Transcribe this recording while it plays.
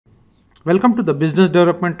Welcome to the business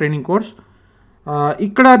development training course.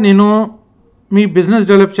 ఇక్కడ నేను మీ business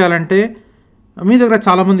develop చేయాలంటే మీ దగ్గర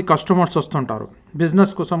చాలామంది కస్టమర్స్ వస్తుంటారు.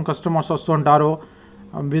 బిజినెస్ కోసం కస్టమర్స్ వస్తుంటారు.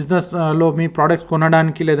 బిజినెస్లో మీ ప్రోడక్ట్స్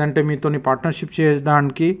కొనడానికి లేదంటే మీతోని పార్ట్నర్షిప్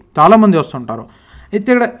చేయడానికి చాలామంది వస్తుంటారు.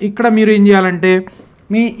 అయితే ఇక్కడ మీరు ఏం చేయాలంటే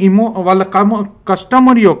మీ వాళ్ళ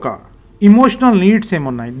కస్టమర్ యొక్క ఇమోషనల్ నీడ్స్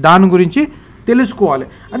ఏమున్నాయి దాని గురించి తెలుసుకోవాలి.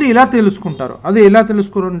 అది ఎలా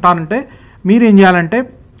తెలుసుకుంటారంటే మీరు ఏం చేయాలంటే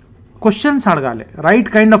క్వశ్చన్స్ అడగాలి. రైట్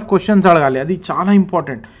కైండ్ ఆఫ్ క్వశ్చన్స్ అడగాలి. అది చాలా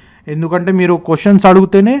ఇంపార్టెంట్. ఎందుకంటే మీరు క్వశ్చన్స్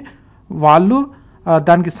అడిగితేనే వాళ్ళు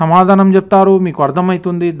దానికి సమాధానం చెప్తారు, మీకు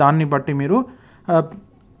అర్థమవుతుంది. దాన్ని బట్టి మీరు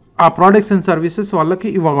ఆ ప్రోడక్ట్స్ అండ్ సర్వీసెస్ వాళ్ళకి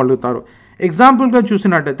ఇవ్వగలుగుతారు. ఎగ్జాంపుల్గా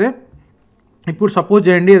చూసినట్టయితే ఇప్పుడు సపోజ్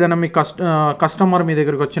చేయండి, ఏదైనా మీ కస్టమర్ మీ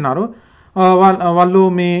దగ్గరికి వచ్చినారు. వాళ్ళు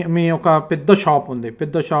మీ ఒక పెద్ద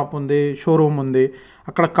షాప్ ఉంది, షోరూమ్ ఉంది.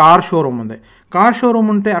 అక్కడ కార్ షోరూమ్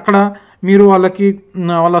ఉంటే అక్కడ మీరు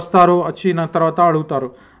వాళ్ళు వస్తారు. వచ్చిన తర్వాత అడుగుతారు,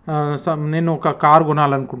 నేను ఒక కార్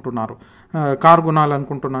కొనాలనుకుంటున్నాను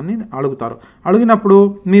అడుగుతారు. అడిగినప్పుడు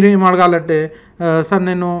మీరేం అడగాలంటే, సార్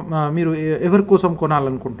మీరు ఎవరి కోసం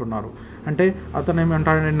కొనాలనుకుంటున్నారు అంటే అతను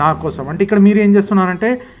ఏమంటాడంటే నా కోసం. అంటే ఇక్కడ మీరు ఏం చేస్తున్నారంటే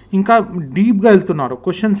ఇంకా డీప్గా వెళ్తున్నారు.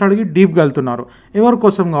 క్వశ్చన్స్ అడిగి డీప్గా వెళ్తున్నారు. ఎవరి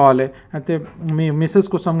కోసం కావాలి అయితే మీ మిస్సెస్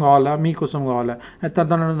కోసం కావాలా, మీకోసం కావాలా అయితే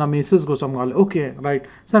అతను నా మిస్సెస్ కోసం కావాలి. ఓకే రైట్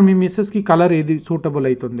సార్, మీ మిస్సెస్కి కలర్ ఏది సూటబుల్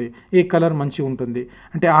అవుతుంది, ఏ కలర్ మంచిగా ఉంటుంది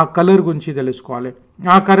అంటే ఆ కలర్ గురించి తెలుసుకోవాలి.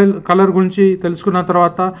 ఆ కలర్ గురించి తెలుసుకున్న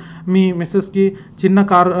తర్వాత మీ మిస్సెస్కి చిన్న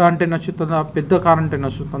కార్ అంటే నచ్చుతుందా, పెద్ద కార్ అంటే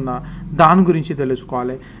నచ్చుతుందా, దాని గురించి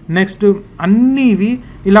తెలుసుకోవాలి. నెక్స్ట్ అన్నీ ఇవి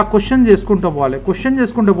ఇలా క్వశ్చన్ చేసుకుంటూ పోవాలి. క్వశ్చన్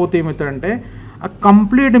చేసుకుంటూ పోతే ఏమవుతుందంటే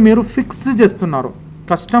కంప్లీట్ మీరు ఫిక్స్ చేస్తున్నారు.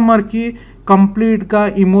 కస్టమర్కి కంప్లీట్గా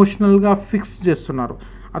ఇమోషనల్గా ఫిక్స్ చేస్తున్నారు.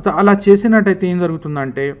 అలా చేసినట్టయితే ఏం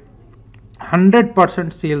జరుగుతుందంటే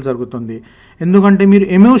 100% సేల్ జరుగుతుంది. ఎందుకంటే మీరు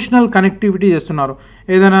ఎమోషనల్ కనెక్టివిటీ చేస్తున్నారు.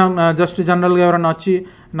 ఏదైనా జస్ట్ జనరల్గా ఎవరైనా వచ్చి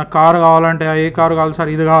నాకు కారు కావాలంటే ఏ కారు కావాలి సార్,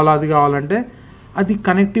 ఇది కావాలా అది కావాలంటే అది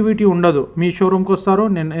కనెక్టివిటీ ఉండదు. మీ షోరూమ్కి వస్తారు,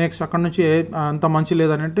 నేను నెక్స్ట్ అక్కడ నుంచి అంత మంచి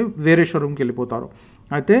లేదనంటే వేరే షోరూమ్కి వెళ్ళిపోతారు.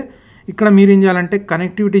 అయితే ఇక్కడ మీరు ఏం చేయాలంటే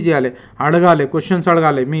కనెక్టివిటీ చేయాలి, అడగాలి, క్వశ్చన్స్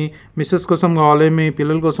అడగాలి. మీ మిస్సెస్ కోసం కావాలి, మీ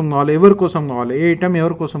పిల్లల కోసం కావాలి, ఎవరి కోసం కావాలి, ఏ ఐటమ్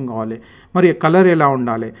ఎవరి కోసం కావాలి, మరి కలర్ ఎలా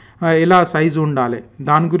ఉండాలి, ఎలా సైజు ఉండాలి,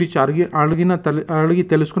 దాని గురించి అడిగి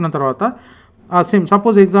తెలుసుకున్న తర్వాత సేమ్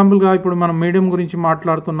సపోజ్ ఎగ్జాంపుల్గా ఇప్పుడు మనం మీడియం గురించి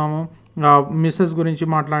మాట్లాడుతున్నాము, మిస్సెస్ గురించి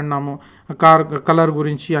మాట్లాడినాము, కలర్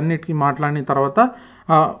గురించి అన్నిటికీ మాట్లాడిన తర్వాత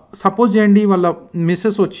సపోజ్ చేయండి వాళ్ళ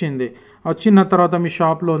మిస్సెస్ వచ్చిన తర్వాత మీ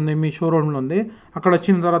షాప్లో ఉంది, మీ షోరూంలో ఉంది. అక్కడ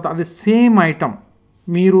వచ్చిన తర్వాత అది సేమ్ ఐటమ్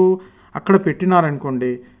మీరు అక్కడ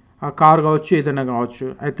పెట్టినారనుకోండి, ఆ కార్ కావచ్చు ఏదైనా కావచ్చు,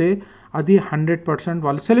 అయితే అది 100%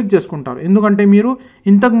 వాళ్ళు సెలెక్ట్ చేసుకుంటారు. ఎందుకంటే మీరు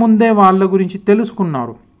ఇంతకుముందే వాళ్ళ గురించి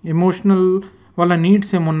తెలుసుకున్నారు. ఎమోషనల్ వాళ్ళ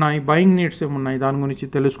నీడ్స్ ఏమున్నాయి, బయింగ్ నీడ్స్ ఏమున్నాయి దాని గురించి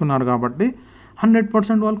తెలుసుకున్నారు కాబట్టి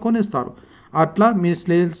 100% వాళ్ళు కొనేస్తారు. అట్లా మీ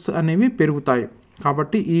సేల్స్ అనేవి పెరుగుతాయి.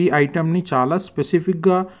 కాబట్టి ఈ ఐటమ్ని చాలా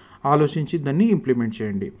స్పెసిఫిక్గా ఆలోచించి దాన్ని ఇంప్లిమెంట్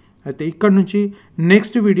చేయండి. అయితే ఇక్కడ నుంచి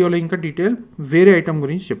నెక్స్ట్ వీడియోలో ఇంకా డీటెయిల్ వేరే ఐటమ్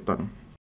గురించి చెప్తాను.